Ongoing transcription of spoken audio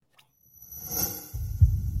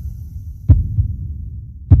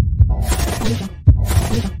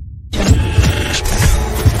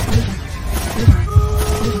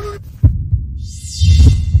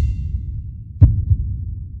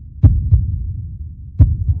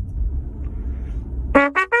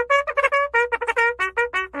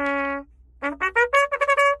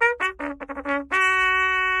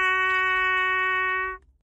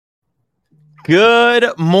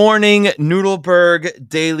Good morning, Nudelberg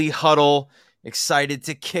Daily Huddle. Excited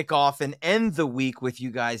to kick off and end the week with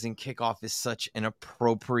you guys. And kickoff is such an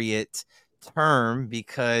appropriate term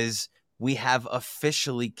because we have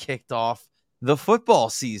officially kicked off the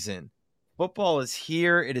football season. Football is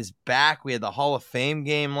here. It is back. We had the Hall of Fame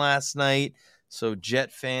game last night. So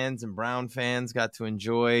Jet fans and Brown fans got to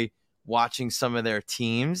enjoy watching some of their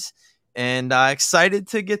teams. And excited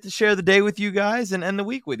to get to share the day with you guys and end the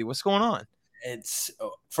week with you. What's going on? It's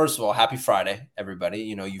first of all, happy Friday, everybody.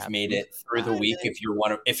 You know, you've made it through the week. If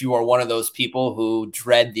you are one of those people who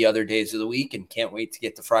dread the other days of the week and can't wait to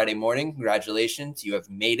get to Friday morning, congratulations, you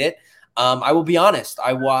have made it. I will be honest.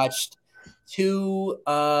 I watched two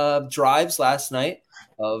drives last night.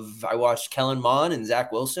 I watched Kellen Mond and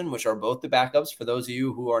Zach Wilson, which are both the backups for those of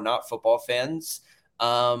you who are not football fans.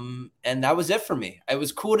 And that was it for me. It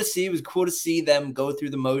was cool to see. It was cool to see them go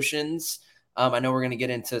through the motions. I know we're going to get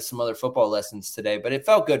into some other football lessons today, but it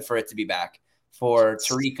felt good for it to be back for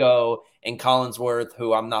Tirico and Collinsworth,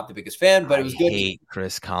 who I'm not the biggest fan, but it was good. I hate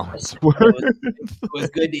Chris Collinsworth. It was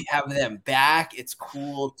good to have them back. It's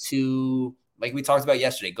cool to, like we talked about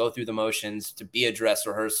yesterday, go through the motions, to be a dress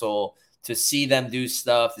rehearsal, to see them do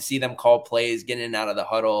stuff, to see them call plays, get in and out of the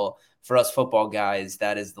huddle. For us football guys,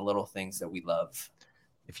 that is the little things that we love.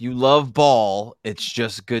 If you love ball, it's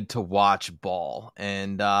just good to watch ball.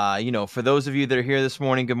 And, for those of you that are here this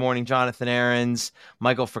morning, good morning, Jonathan Aarons,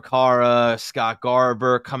 Michael Ficara, Scott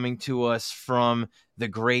Garber, coming to us from the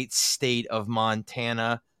great state of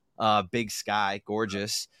Montana. Big sky,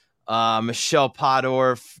 gorgeous. Michelle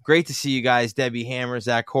Podorf, great to see you guys. Debbie Hammer,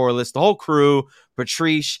 Zach Corliss, the whole crew,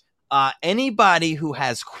 Patrice, anybody who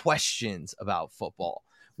has questions about football.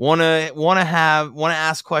 Want to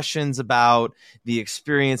ask questions about the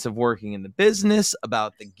experience of working in the business,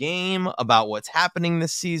 about the game, about what's happening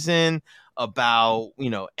this season, about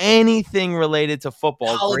anything related to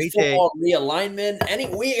football. College football realignment.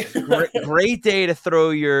 Great day to throw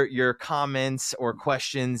your comments or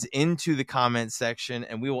questions into the comment section,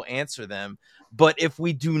 and we will answer them. But if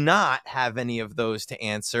we do not have any of those to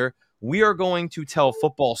answer, we are going to tell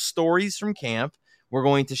football stories from camp. We're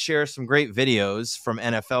going to share some great videos from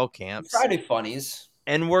NFL camps. Friday funnies.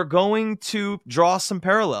 And we're going to draw some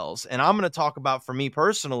parallels. And I'm going to talk about, for me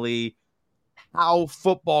personally, how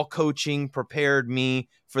football coaching prepared me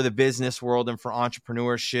for the business world and for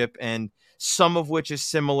entrepreneurship, and some of which is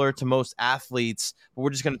similar to most athletes. But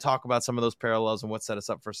we're just going to talk about some of those parallels and what set us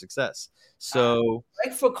up for success. So,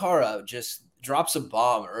 Mike Ficara just drops a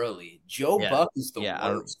bomb early. Joe Buck is the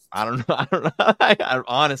worst. I don't know. I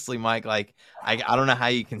honestly, Mike, I don't know how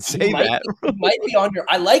you can say that. You might be on your.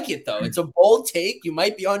 I like it though. It's a bold take. You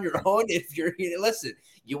might be on your own if you're. Listen,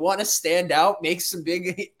 you want to stand out, make some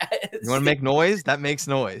big. You want to make noise? That makes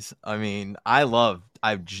noise. I mean, I love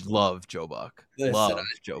Joe Buck.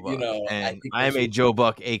 Joe Buck. And I am a Joe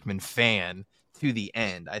Buck Aikman fan to the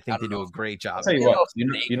end. I think they do a great job. I'll tell you what.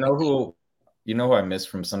 You know who I miss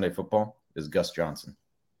from Sunday football is Gus Johnson.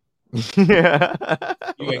 Yeah.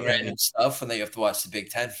 Doing random stuff when they have to watch the Big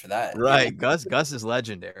Ten for that. Right. Yeah. Gus is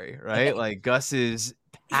legendary, right? Like Gus's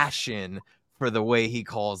passion for the way he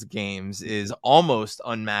calls games is almost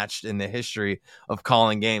unmatched in the history of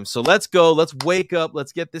calling games. So let's go. Let's wake up.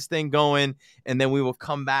 Let's get this thing going. And then we will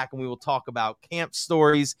come back and we will talk about camp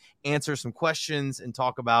stories, answer some questions, and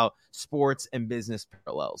talk about sports and business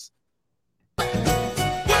parallels. Wake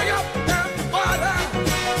up, everybody.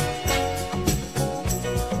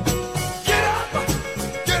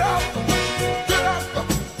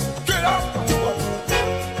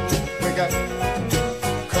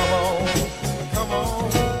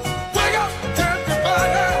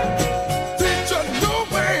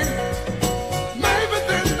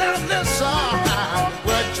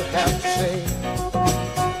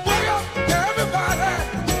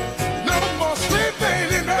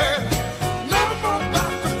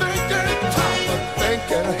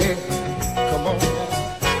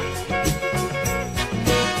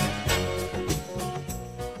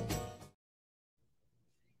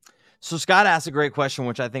 So Scott asked a great question,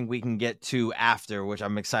 which I think we can get to after, which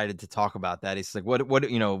I'm excited to talk about that. He's like, what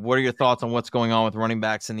are your thoughts on what's going on with running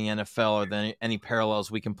backs in the NFL? Are there any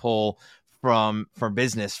parallels we can pull from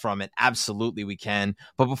business from it? Absolutely we can.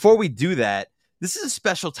 But before we do that, this is a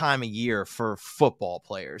special time of year for football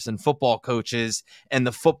players and football coaches and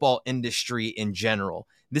the football industry in general.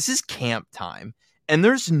 This is camp time. And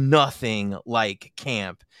there's nothing like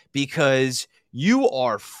camp because you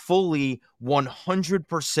are fully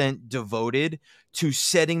 100% devoted to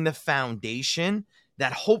setting the foundation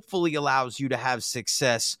that hopefully allows you to have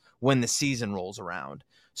success when the season rolls around.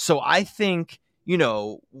 So I think,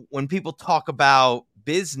 when people talk about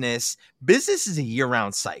business is a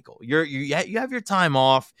year-round cycle. You have your time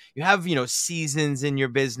off, you have, seasons in your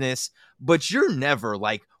business, but you're never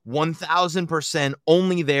like 1000%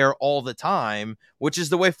 only there all the time, which is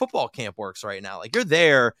the way football camp works right now. Like you're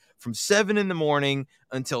there from 7 a.m.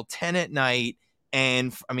 until 10 p.m.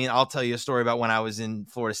 And I mean, I'll tell you a story about when I was in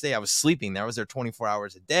Florida State. I was sleeping there. I was there 24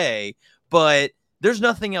 hours a day, but there's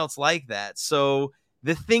nothing else like that. So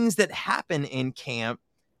the things that happen in camp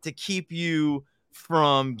to keep you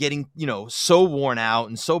from getting, so worn out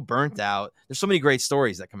and so burnt out. There's so many great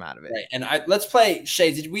stories that come out of it. Right. And let's play,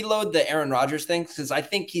 Shay, did we load the Aaron Rodgers thing? Because I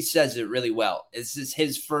think he says it really well. This is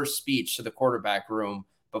his first speech to the quarterback room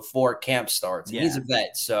before camp starts. And he's a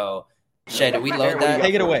vet. So, Shay, did we load that?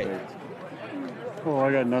 Take it away. Oh,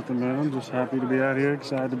 I got nothing, man. I'm just happy to be out here,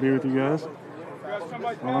 excited to be with you guys.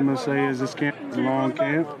 All I'm going to say is this camp is a long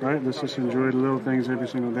camp, right? Let's just enjoy the little things every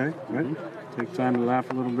single day, right? Take time to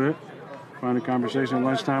laugh a little bit. Find a conversation at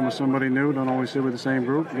lunchtime with somebody new. Don't always sit with the same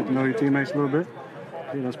group. Get to know your teammates a little bit.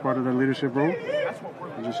 Yeah, that's part of the leadership role.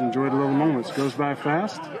 And just enjoy the little moments. It goes by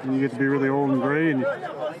fast, and you get to be really old and gray, and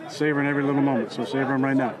you're savoring every little moment. So savor them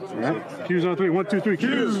right now, all right? Cues on 3. 1, 2, 3,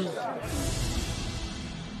 cues!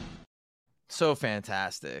 So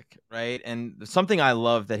fantastic, right? And something I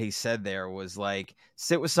love that he said there was like,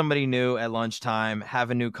 sit with somebody new at lunchtime,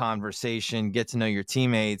 have a new conversation, get to know your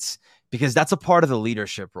teammates, because that's a part of the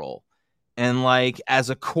leadership role. And like as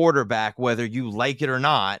a quarterback, whether you like it or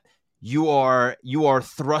not, you are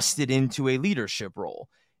thrusted into a leadership role.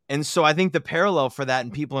 And so I think the parallel for that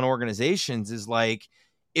in people and organizations is like,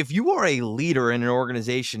 if you are a leader in an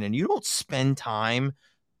organization and you don't spend time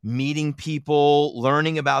meeting people,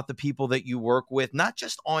 learning about the people that you work with, not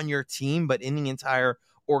just on your team, but in the entire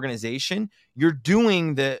organization, you're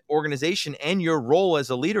doing the organization and your role as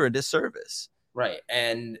a leader a disservice. Right.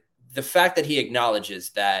 And the fact that he acknowledges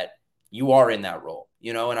that you are in that role,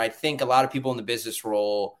 and I think a lot of people in the business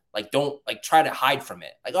role, like, don't like try to hide from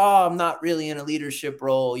it. Like, oh, I'm not really in a leadership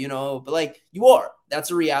role, but like you are. That's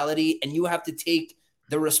a reality. And you have to take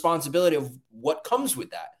the responsibility of what comes with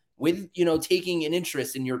that, with, taking an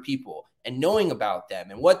interest in your people and knowing about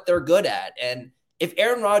them and what they're good at. And if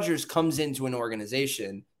Aaron Rodgers comes into an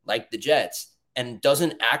organization like the Jets and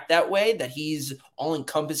doesn't act that way, that he's all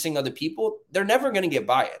encompassing other people, they're never going to get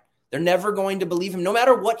by it. They're never going to believe him, no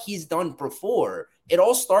matter what he's done before. It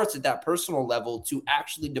all starts at that personal level to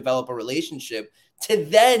actually develop a relationship to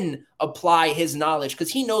then apply his knowledge,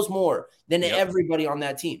 because he knows more than everybody on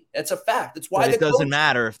that team. That's a fact. That's why it doesn't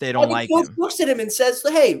matter if they don't like him. Looks at him and says,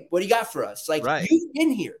 hey, what do you got for us? Like, right. You've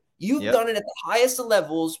been here. You've done it at the highest of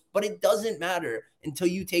levels, but it doesn't matter until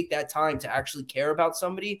you take that time to actually care about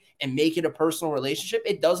somebody and make it a personal relationship.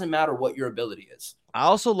 It doesn't matter what your ability is. I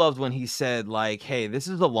also loved when he said, like, hey, this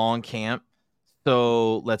is a long camp,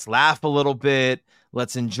 so let's laugh a little bit.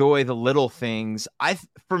 Let's enjoy the little things.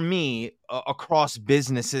 For me, across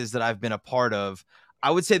businesses that I've been a part of,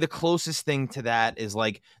 I would say the closest thing to that is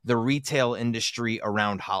like the retail industry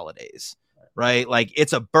around holidays, right? Like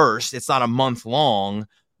it's a burst. It's not a month long,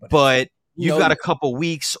 but you've got a couple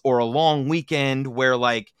weeks or a long weekend where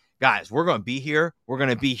like, guys, we're going to be here. We're going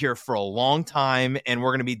to be here for a long time, and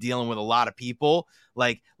we're going to be dealing with a lot of people.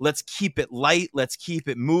 Like, let's keep it light. Let's keep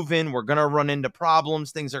it moving. We're going to run into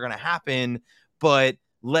problems. Things are going to happen, but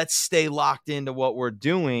let's stay locked into what we're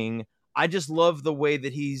doing. I just love the way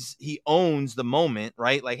that he owns the moment,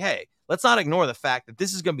 right? Like, hey, let's not ignore the fact that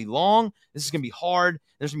this is going to be long. This is going to be hard.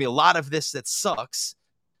 There's going to be a lot of this that sucks.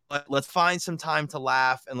 But let's find some time to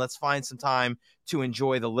laugh, and let's find some time to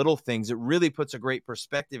enjoy the little things. It really puts a great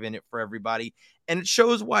perspective in it for everybody. And it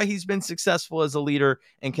shows why he's been successful as a leader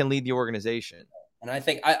and can lead the organization. And I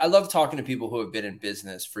think I love talking to people who have been in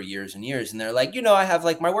business for years and years. And they're like, I have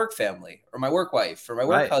like my work family or my work wife or my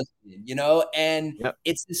work husband, and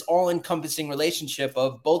it's this all encompassing relationship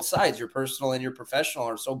of both sides. Your personal and your professional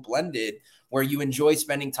are so blended where you enjoy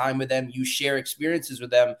spending time with them. You share experiences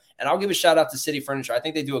with them. And I'll give a shout out to City Furniture. I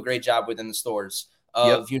think they do a great job within the stores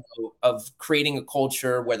of, of creating a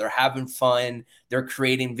culture where they're having fun. They're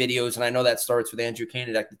creating videos. And I know that starts with Andrew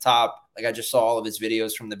Kane at the top. Like I just saw all of his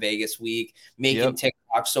videos from the Vegas week, making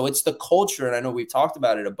TikTok. So it's the culture. And I know we've talked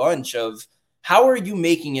about it a bunch of how are you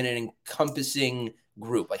making it an encompassing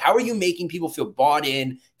group? Like, how are you making people feel bought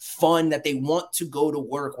in, fun, that they want to go to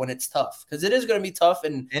work when it's tough? Because it is going to be tough.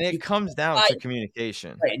 And it comes down to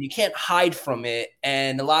communication. Right. And you can't hide from it.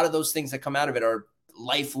 And a lot of those things that come out of it are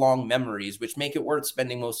lifelong memories, which make it worth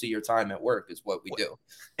spending most of your time at work, is what we do.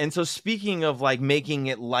 And so speaking of like making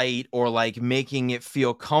it light or like making it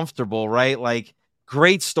feel comfortable, right? Like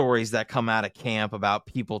great stories that come out of camp about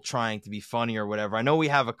people trying to be funny or whatever. I know we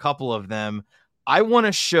have a couple of them. I want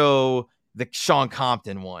to show the Sean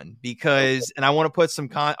Compton one because, and I want to put some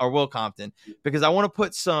Will Compton, because I want to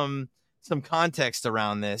put some context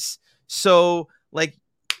around this. So like,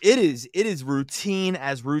 it is routine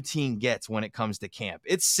as routine gets when it comes to camp.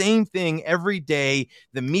 It's same thing every day.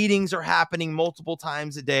 The meetings are happening multiple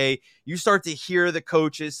times a day. You start to hear the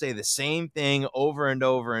coaches say the same thing over and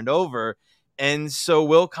over and over. And so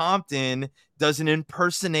Will Compton does an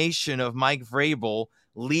impersonation of Mike Vrabel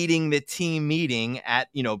leading the team meeting at,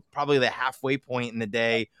 probably the halfway point in the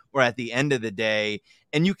day or at the end of the day.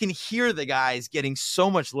 And you can hear the guys getting so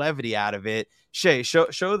much levity out of it. Shay, show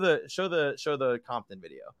the Compton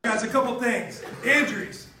video. Guys, a couple things.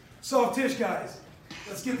 Injuries. Soft tissue, guys.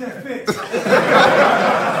 Let's get that fixed.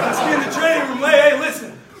 Let's get in the training room. Hey,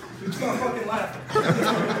 listen. Stop fucking laughing.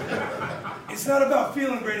 It's not about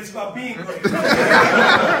feeling great, it's about being great.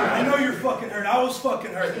 I know you're fucking hurt. I was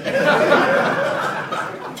fucking hurt.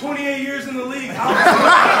 28 years in the league.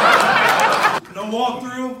 No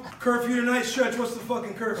walkthrough. Curfew tonight. Stretch, what's the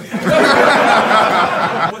fucking curfew?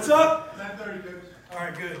 What's up? 9:30, dude. All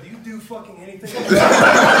right, good. Do you do fucking anything? All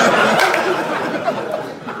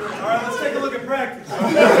right, let's take a look at practice. All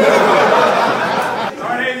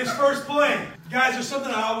right, hey, this first play. Guys, there's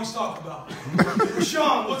something I always talk about.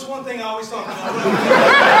 Rashawn, what's one thing I always talk about?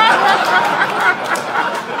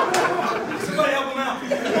 Somebody help him out.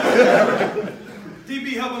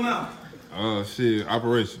 DB, help him out. Shit,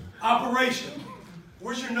 operation. Operation.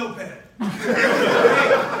 Where's your notepad?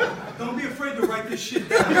 Hey, don't be afraid to write this shit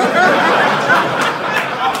down.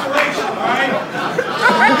 Operation, all right?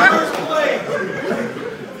 First play.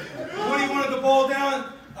 When he wanted the ball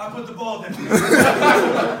down, I put the ball down.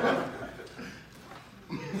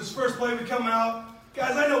 This first play, we come out.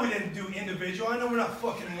 Guys, I know we didn't do individual. I know we're not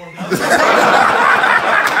fucking warmed up.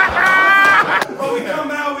 But we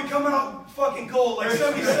come out fucking cold, like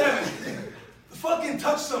 77. Fucking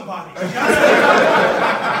touch somebody.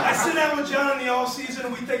 I sit down with John in the off season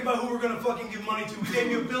and we think about who we're gonna fucking give money to. We gave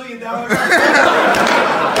you $1 billion.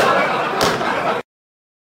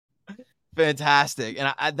 Fantastic,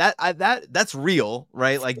 and that's real,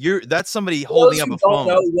 right? Like that's somebody holding up a phone.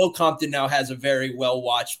 Will Compton now has a very well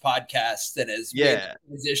watched podcast that has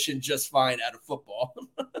transitioned just fine out of football.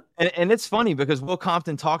 and it's funny because Will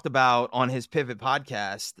Compton talked about on his Pivot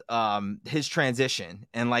podcast his transition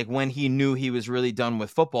and like when he knew he was really done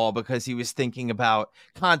with football because he was thinking about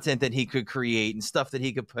content that he could create and stuff that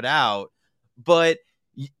he could put out. But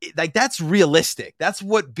like that's realistic. That's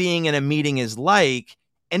what being in a meeting is like.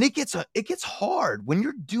 And it gets hard when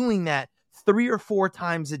you're doing that 3 or 4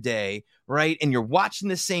 times a day, right? And you're watching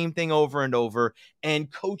the same thing over and over, and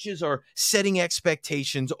coaches are setting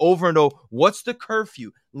expectations over and over. What's the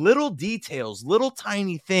curfew? Little details, little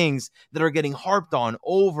tiny things that are getting harped on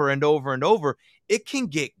over and over and over. It can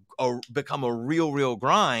become a real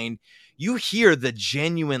grind. You hear the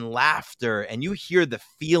genuine laughter and you hear the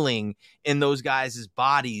feeling in those guys'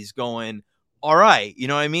 bodies going, all right, you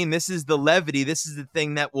know what I mean? This is the levity. This is the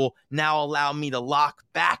thing that will now allow me to lock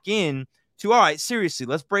back in to, all right, seriously,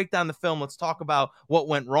 let's break down the film. Let's talk about what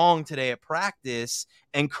went wrong today at practice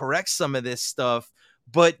and correct some of this stuff.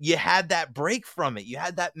 But you had that break from it. You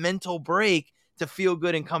had that mental break to feel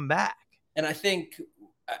good and come back. And I think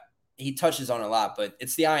he touches on a lot, but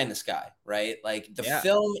it's the eye in the sky, right? Like the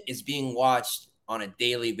film is being watched on a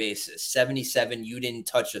daily basis. 77, you didn't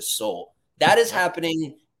touch a soul. That is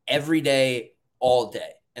happening every day, all day.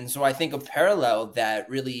 And so I think a parallel that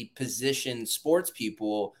really positions sports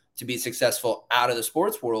people to be successful out of the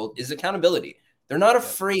sports world is accountability. They're not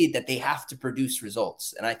afraid that they have to produce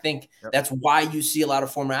results. And I think that's why you see a lot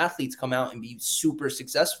of former athletes come out and be super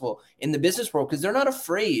successful in the business world, because they're not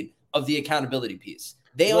afraid of the accountability piece.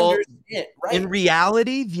 They understand, right? In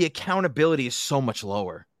reality, the accountability is so much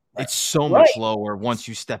lower. Right. It's so much lower once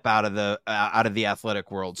you step out of the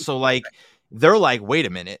athletic world. So like, they're like, wait a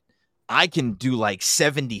minute, I can do like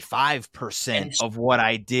 75% of what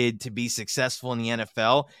I did to be successful in the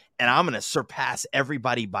NFL, and I'm going to surpass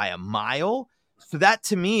everybody by a mile. So that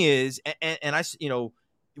to me is, and I,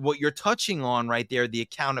 what you're touching on right there, the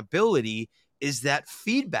accountability is that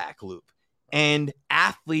feedback loop, and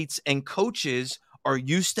athletes and coaches are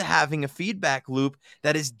used to having a feedback loop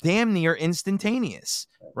that is damn near instantaneous,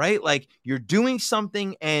 right? Like you're doing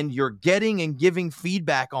something and you're getting and giving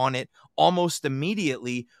feedback on it almost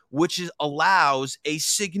immediately, which allows a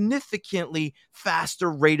significantly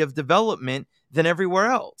faster rate of development than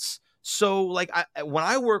everywhere else. So like when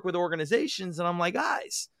I work with organizations and I'm like,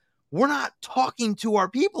 guys, we're not talking to our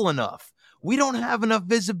people enough. We don't have enough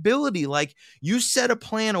visibility. Like you set a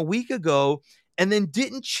plan a week ago and then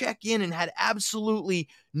didn't check in and had absolutely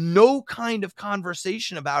no kind of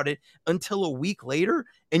conversation about it until a week later,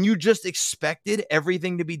 and you just expected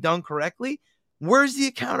everything to be done correctly. Where's the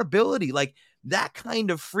accountability? Like that kind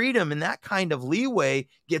of freedom and that kind of leeway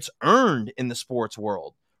gets earned in the sports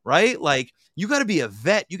world, right? Like you got to be a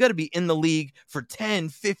vet. You got to be in the league for 10,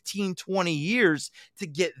 15, 20 years to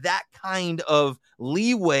get that kind of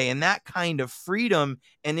leeway and that kind of freedom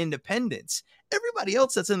and independence. Everybody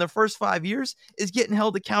else that's in their first 5 years is getting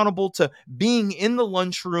held accountable to being in the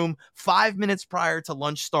lunchroom 5 minutes prior to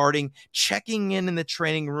lunch starting, checking in the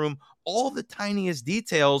training room, all the tiniest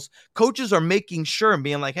details. Coaches are making sure and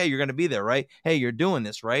being like, hey, you're going to be there, right? Hey, you're doing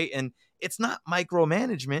this, right? And it's not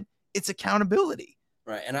micromanagement, it's accountability.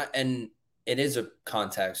 Right. And it is a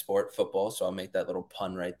contact sport, football. So I'll make that little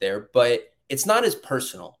pun right there, but it's not as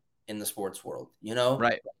personal in the sports world, you know?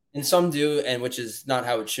 Right. And some do, and which is not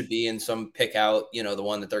how it should be. And some pick out, you know, the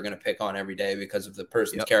one that they're going to pick on every day because of the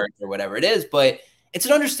person's character or whatever it is. But it's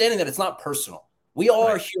an understanding that it's not personal. We all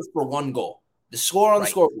are here for one goal, the score on the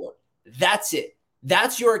scoreboard. That's it.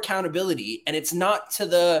 That's your accountability. And it's not to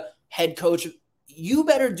the head coach. You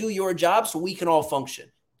better do your job so we can all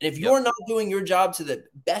function. And if you're not doing your job to the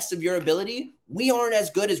best of your ability, we aren't as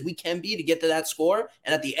good as we can be to get to that score.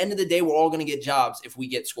 And at the end of the day, we're all going to get jobs if we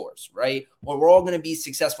get scores, right? Or we're all going to be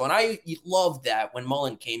successful. And I loved that when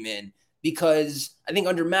Mullen came in, because I think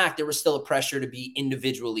under Mac, there was still a pressure to be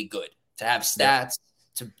individually good, to have stats,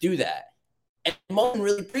 to do that. And Mullen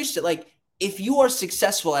really preached it. Like, if you are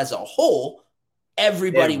successful as a whole,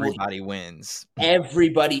 everybody wins.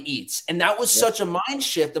 Everybody eats. And that was such a mind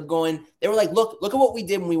shift of going, they were like, look at what we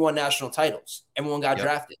did when we won national titles. Everyone got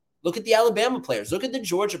drafted. Look at the Alabama players. Look at the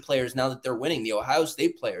Georgia players now that they're winning, the Ohio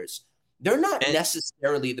State players. They're not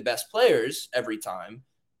necessarily the best players every time,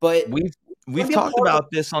 but we've talked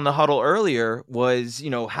about this on the Huddle earlier was,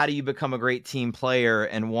 you know, how do you become a great team player?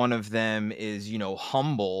 And one of them is, you know,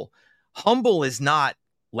 humble. Humble is not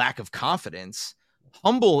lack of confidence.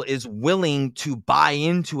 Humble is willing to buy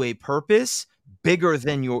into a purpose bigger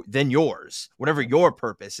than yours, whatever your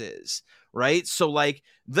purpose is, right? So like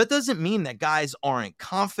that doesn't mean that guys aren't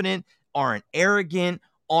confident, aren't arrogant,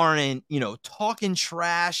 aren't, you know, talking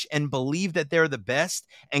trash and believe that they're the best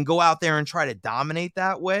and go out there and try to dominate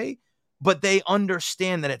that way, but they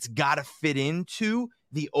understand that it's got to fit into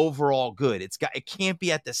the overall good. It can't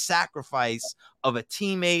be at the sacrifice of a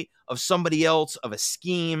teammate, of somebody else, of a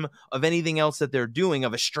scheme, of anything else that they're doing,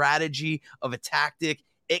 of a strategy, of a tactic.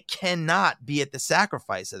 It cannot be at the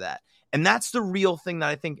sacrifice of that. And that's the real thing that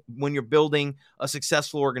I think when you're building a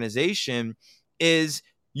successful organization is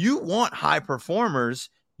you want high performers.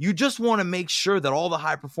 You just want to make sure that all the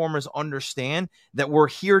high performers understand that we're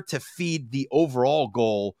here to feed the overall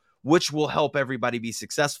goal, which will help everybody be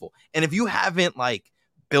successful. And if you haven't like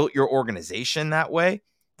built your organization that way,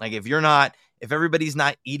 like if everybody's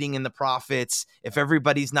not eating in the profits, if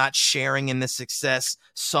everybody's not sharing in the success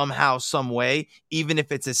somehow, some way, even if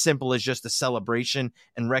it's as simple as just a celebration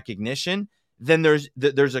and recognition, then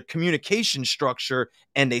there's a communication structure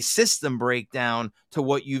and a system breakdown to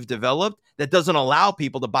what you've developed that doesn't allow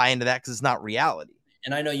people to buy into that because it's not reality.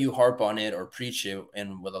 And I know you harp on it or preach it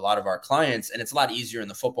and with a lot of our clients, and it's a lot easier in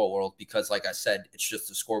the football world because, like I said, it's just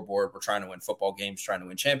a scoreboard. We're trying to win football games, trying to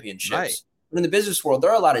win championships. Right. But in the business world, there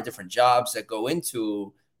are a lot of different jobs that go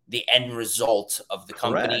into the end result of the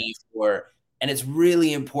company. And it's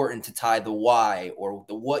really important to tie the why or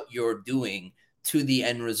the what you're doing to the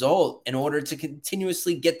end result in order to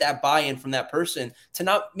continuously get that buy-in from that person, to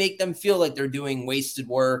not make them feel like they're doing wasted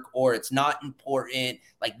work or it's not important.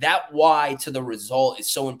 Like that why to the result is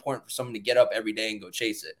so important for someone to get up every day and go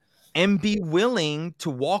chase it. And be willing to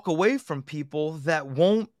walk away from people that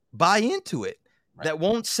won't buy into it, that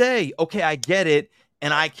won't say, okay, I get it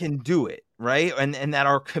and I can do it. Right. And that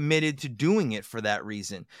are committed to doing it for that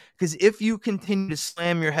reason. Because if you continue to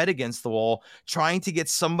slam your head against the wall, trying to get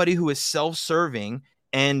somebody who is self-serving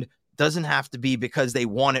and doesn't have to be because they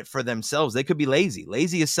want it for themselves. They could be lazy.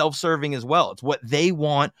 Lazy is self-serving as well. It's what they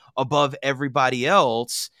want above everybody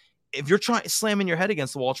else. If you're slamming your head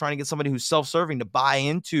against the wall, trying to get somebody who's self-serving to buy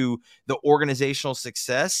into the organizational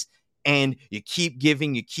success, and you keep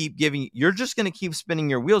giving, you're just going to keep spinning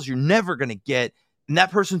your wheels. You're never going to get And that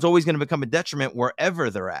person's always going to become a detriment wherever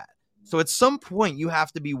they're at. So at some point, you have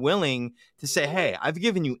to be willing to say, hey, I've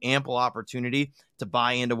given you ample opportunity to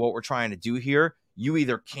buy into what we're trying to do here. You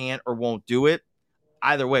either can't or won't do it.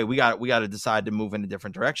 Either way, we got to decide to move in a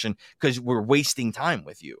different direction because we're wasting time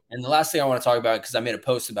with you. And the last thing I want to talk about, because I made a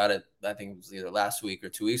post about it, I think it was either last week or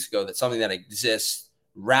 2 weeks ago, that something that exists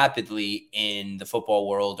rapidly in the football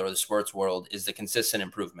world or the sports world is the consistent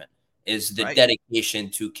improvement, is the dedication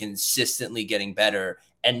to consistently getting better.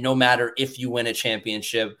 And no matter if you win a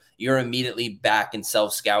championship, you're immediately back in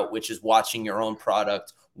self-scout, which is watching your own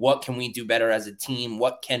product. What can we do better as a team?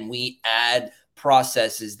 What can we add?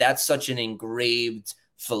 Processes. That's such an engraved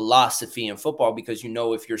philosophy in football because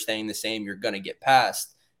if you're staying the same, you're going to get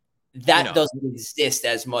past. That doesn't exist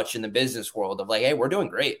as much in the business world of like, hey, we're doing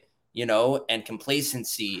great, and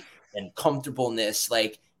complacency and comfortableness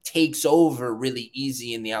like takes over really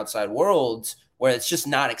easy in the outside world where it's just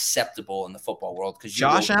not acceptable in the football world. Because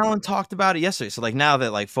Josh Allen talked about it yesterday. So like now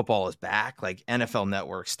that like football is back, like NFL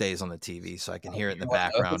Network stays on the TV, so I can hear it in the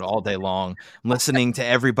background all day long. I'm listening to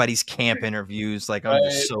everybody's camp interviews, like I'm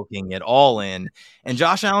just soaking it all in. And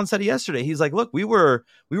Josh Allen said it yesterday. He's like, look, we were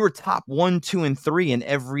top 1, 2, and 3 in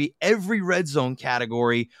every red zone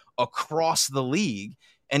category across the league.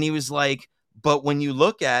 And he was like, but when you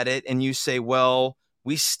look at it and you say, well,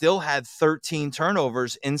 we still had 13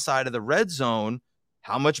 turnovers inside of the red zone.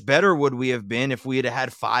 How much better would we have been if we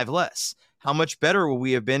had 5 less? How much better would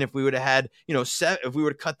we have been if we would have had, if we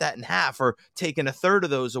would have cut that in half or taken a third of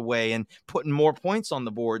those away and putting more points on the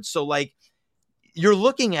board? So like you're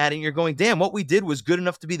looking at it and you're going, damn, what we did was good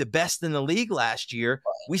enough to be the best in the league last year.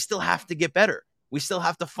 We still have to get better. We still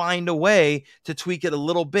have to find a way to tweak it a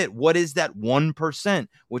little bit. What is that 1%,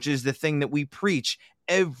 which is the thing that we preach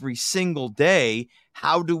every single day?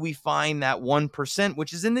 How do we find that 1%,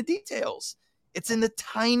 which is in the details? It's in the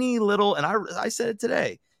tiny little, and I said it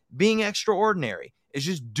today, being extraordinary is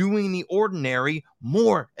just doing the ordinary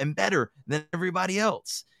more and better than everybody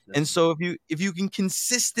else. And so if you can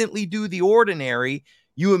consistently do the ordinary,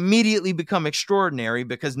 you immediately become extraordinary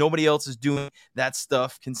because nobody else is doing that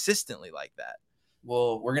stuff consistently like that.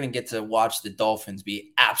 Well, we're going to get to watch the Dolphins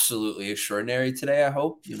be absolutely extraordinary today, I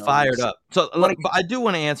hope. Fired up. So but I do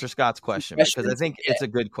want to answer Scott's question because I think it's a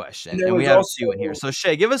good question. And we have a few in here. So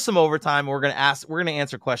Shay, give us some overtime. We're going to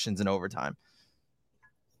answer questions in overtime.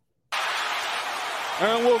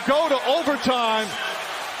 And we'll go to overtime.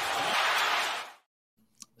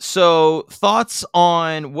 So thoughts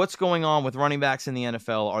on what's going on with running backs in the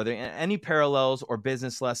NFL? Are there any parallels or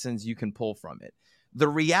business lessons you can pull from it? The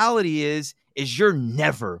reality is you're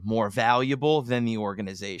never more valuable than the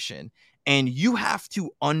organization. And you have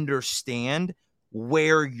to understand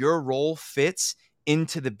where your role fits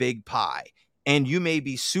into the big pie. And you may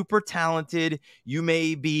be super talented. You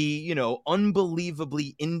may be,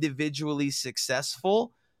 unbelievably individually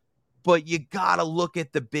successful, but you got to look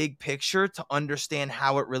at the big picture to understand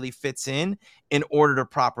how it really fits in order to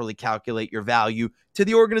properly calculate your value to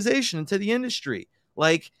the organization and to the industry.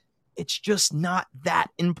 Like, it's just not that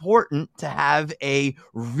important to have a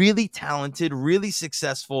really talented, really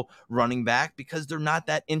successful running back because they're not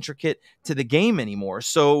that intricate to the game anymore.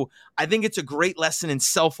 So I think it's a great lesson in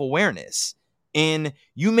self-awareness. And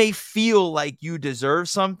you may feel like you deserve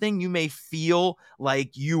something. You may feel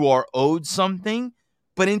like you are owed something.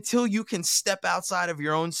 But until you can step outside of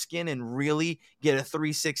your own skin and really get a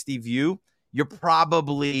 360 view, you're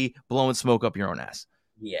probably blowing smoke up your own ass.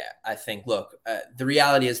 Yeah, I think, look, the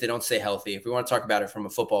reality is they don't stay healthy. If we want to talk about it from a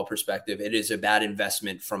football perspective, it is a bad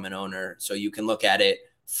investment from an owner. So you can look at it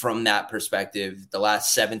from that perspective. The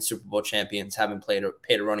last 7 Super Bowl champions haven't paid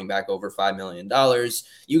a running back over $5 million.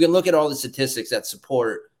 You can look at all the statistics that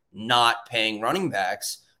support not paying running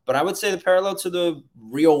backs. But I would say the parallel to the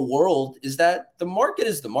real world is that the market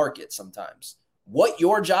is the market sometimes. What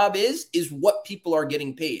your job is what people are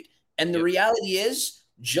getting paid. And the reality is,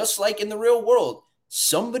 just like in the real world,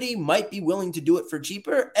 somebody might be willing to do it for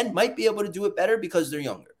cheaper and might be able to do it better because they're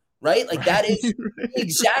younger, right? Like that is the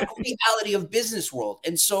exact reality of business world.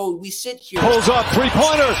 And so we sit here. Pulls up,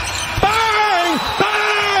 3-pointer. Bang!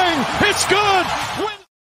 Bang! It's good!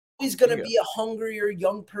 He's going to be a hungrier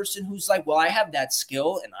young person who's like, well, I have that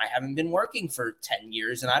skill and I haven't been working for 10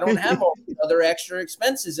 years and I don't have all the other extra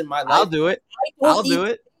expenses in my life. I'll do it. I'll do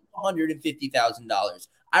it. $150,000.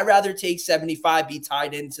 I'd rather take 75, be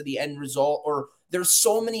tied into the end result, or there's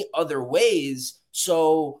so many other ways.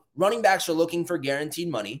 So running backs are looking for guaranteed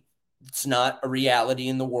money. It's not a reality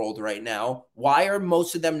in the world right now. Why are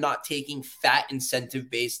most of them not taking fat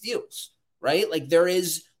incentive-based deals, right? Like there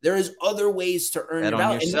is other ways to earn it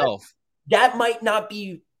out. That might not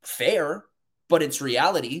be fair, but it's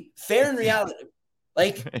reality. Fair and reality.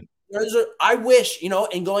 Like, I wish,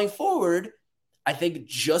 and going forward, I think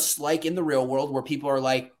just like in the real world where people are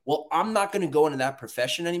like, well, I'm not going to go into that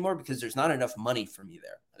profession anymore because there's not enough money for me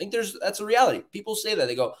there. I think that's a reality. People say that.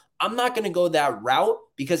 They go, I'm not going to go that route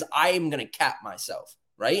because I am going to cap myself,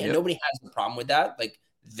 right? Yep. And nobody has a problem with that. Like,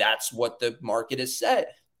 that's what the market has said.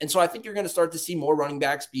 And so I think you're going to start to see more running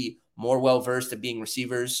backs be more well-versed at being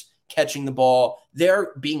receivers, catching the ball.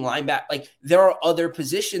 They're being linebacker. Like, there are other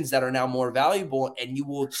positions that are now more valuable, and you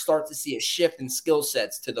will start to see a shift in skill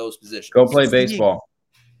sets to those positions. Go play baseball.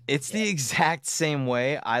 It's the exact same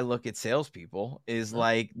way I look at salespeople is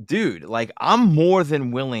like, dude, like, I'm more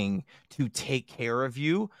than willing to take care of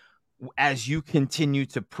you as you continue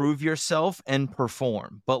to prove yourself and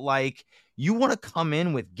perform. But like, you want to come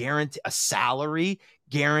in with a salary,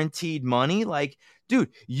 guaranteed money. Like, dude,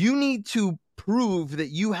 you need to prove that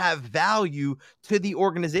you have value to the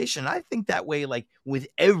organization. I think that way, like with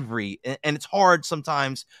and it's hard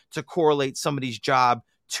sometimes to correlate somebody's job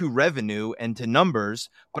to revenue and to numbers,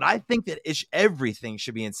 but I think that everything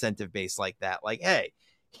should be incentive based like that. Like, hey,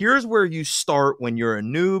 here's where you start when you're a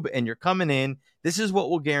noob and you're coming in. This is what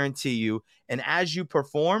we'll guarantee you. And as you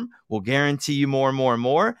perform, we'll guarantee you more and more and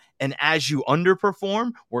more. And as you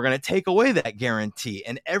underperform, we're going to take away that guarantee.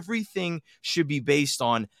 And everything should be based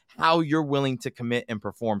on how you're willing to commit and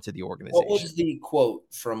perform to the organization. What was the quote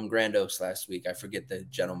from Grand Oaks last week? I forget the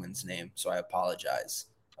gentleman's name, so I apologize.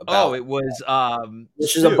 It was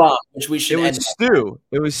which is a bomb, which we should.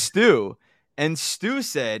 It was Stu. And Stu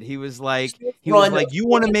said he was like, you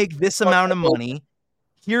want to make this amount of money.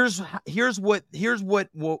 Here's what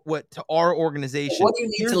to our organization.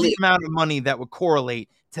 Here's the amount of money that would correlate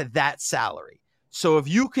to that salary. So if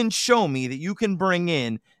you can show me that you can bring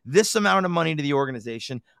in this amount of money to the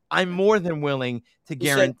organization, I'm more than willing to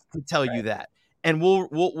guarantee to tell you that. And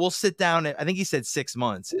we'll sit down. I think he said 6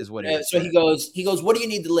 months is what it is. So he goes, what do you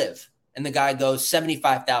need to live? And the guy goes,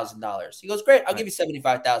 $75,000. He goes, great, I'll give you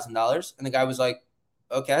 $75,000. And the guy was like,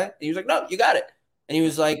 okay. And he was like, no, you got it. And he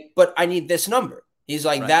was like, but I need this number. He's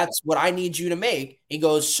like, that's what I need you to make. He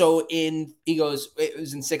goes, it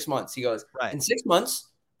was in 6 months. He goes, in 6 months,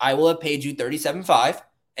 I will have paid you $37,500.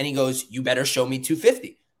 And he goes, you better show me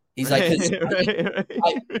 $250. He's like,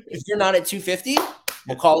 if you're not at $250,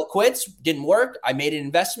 we'll call it quits. Didn't work. I made an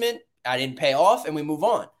investment. I didn't pay off, and we move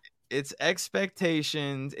on. It's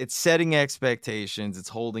expectations. It's setting expectations. It's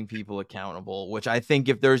holding people accountable, which I think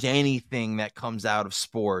if there's anything that comes out of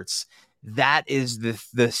sports, that is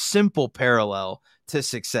the simple parallel to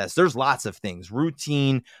success. There's lots of things,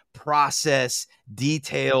 routine, process,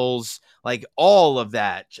 details, like all of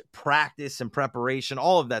that, practice and preparation,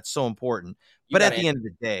 all of that's so important. But at the end of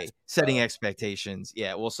the day, setting expectations.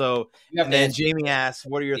 Yeah. Well, and then Jamie asks,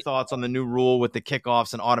 what are your thoughts on the new rule with the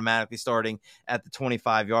kickoffs and automatically starting at the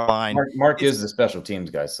 25-yard line? Mark is the special teams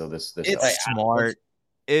guy. So this it's smart.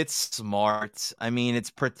 It's smart. I mean, it's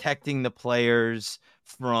protecting the players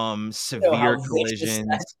from severe collisions.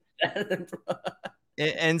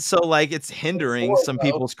 And so, like, it's hindering some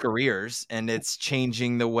people's careers, and it's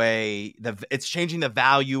changing the way it's changing the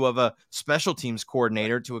value of a special teams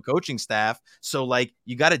coordinator to a coaching staff. So, like,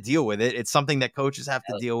 you got to deal with it. It's something that coaches have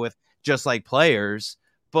to deal with, just like players.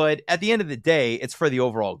 But at the end of the day, it's for the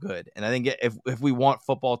overall good. And I think if we want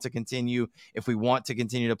football to continue, if we want to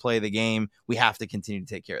continue to play the game, we have to continue to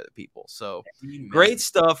take care of the people. So great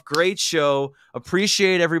stuff. Great show.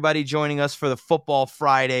 Appreciate everybody joining us for the Football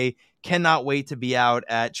Friday. Cannot wait to be out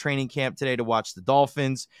at training camp today to watch the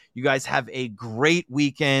Dolphins. You guys have a great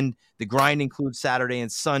weekend. The grind includes Saturday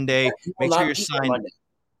and Sunday. Make sure you're signed.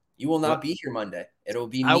 You will not be here Monday. It'll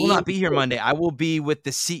be me. I will not be here Monday. I will be with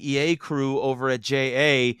the CEA crew over at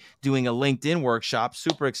JA doing a LinkedIn workshop.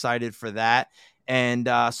 Super excited for that. And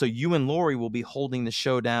so you and Lori will be holding the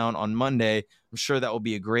show down on Monday. I'm sure that will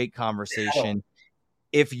be a great conversation.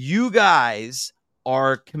 If you guys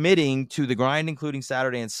are committing to the grind, including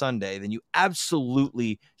Saturday and Sunday, then you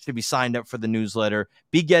absolutely should be signed up for the newsletter.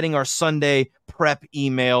 Be getting our Sunday prep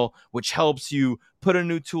email, which helps you put a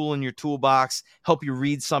new tool in your toolbox, help you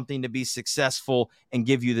read something to be successful, and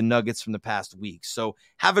give you the nuggets from the past week. So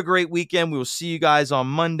have a great weekend. We will see you guys on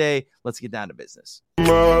Monday. Let's get down to business.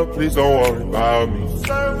 Please don't worry about me.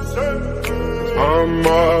 I'm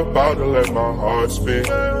about to let my heart speak.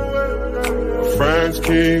 My friends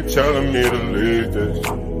keep telling me to leave this.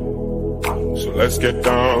 So let's get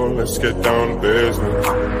down to business.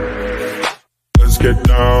 Let's get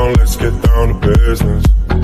down to business.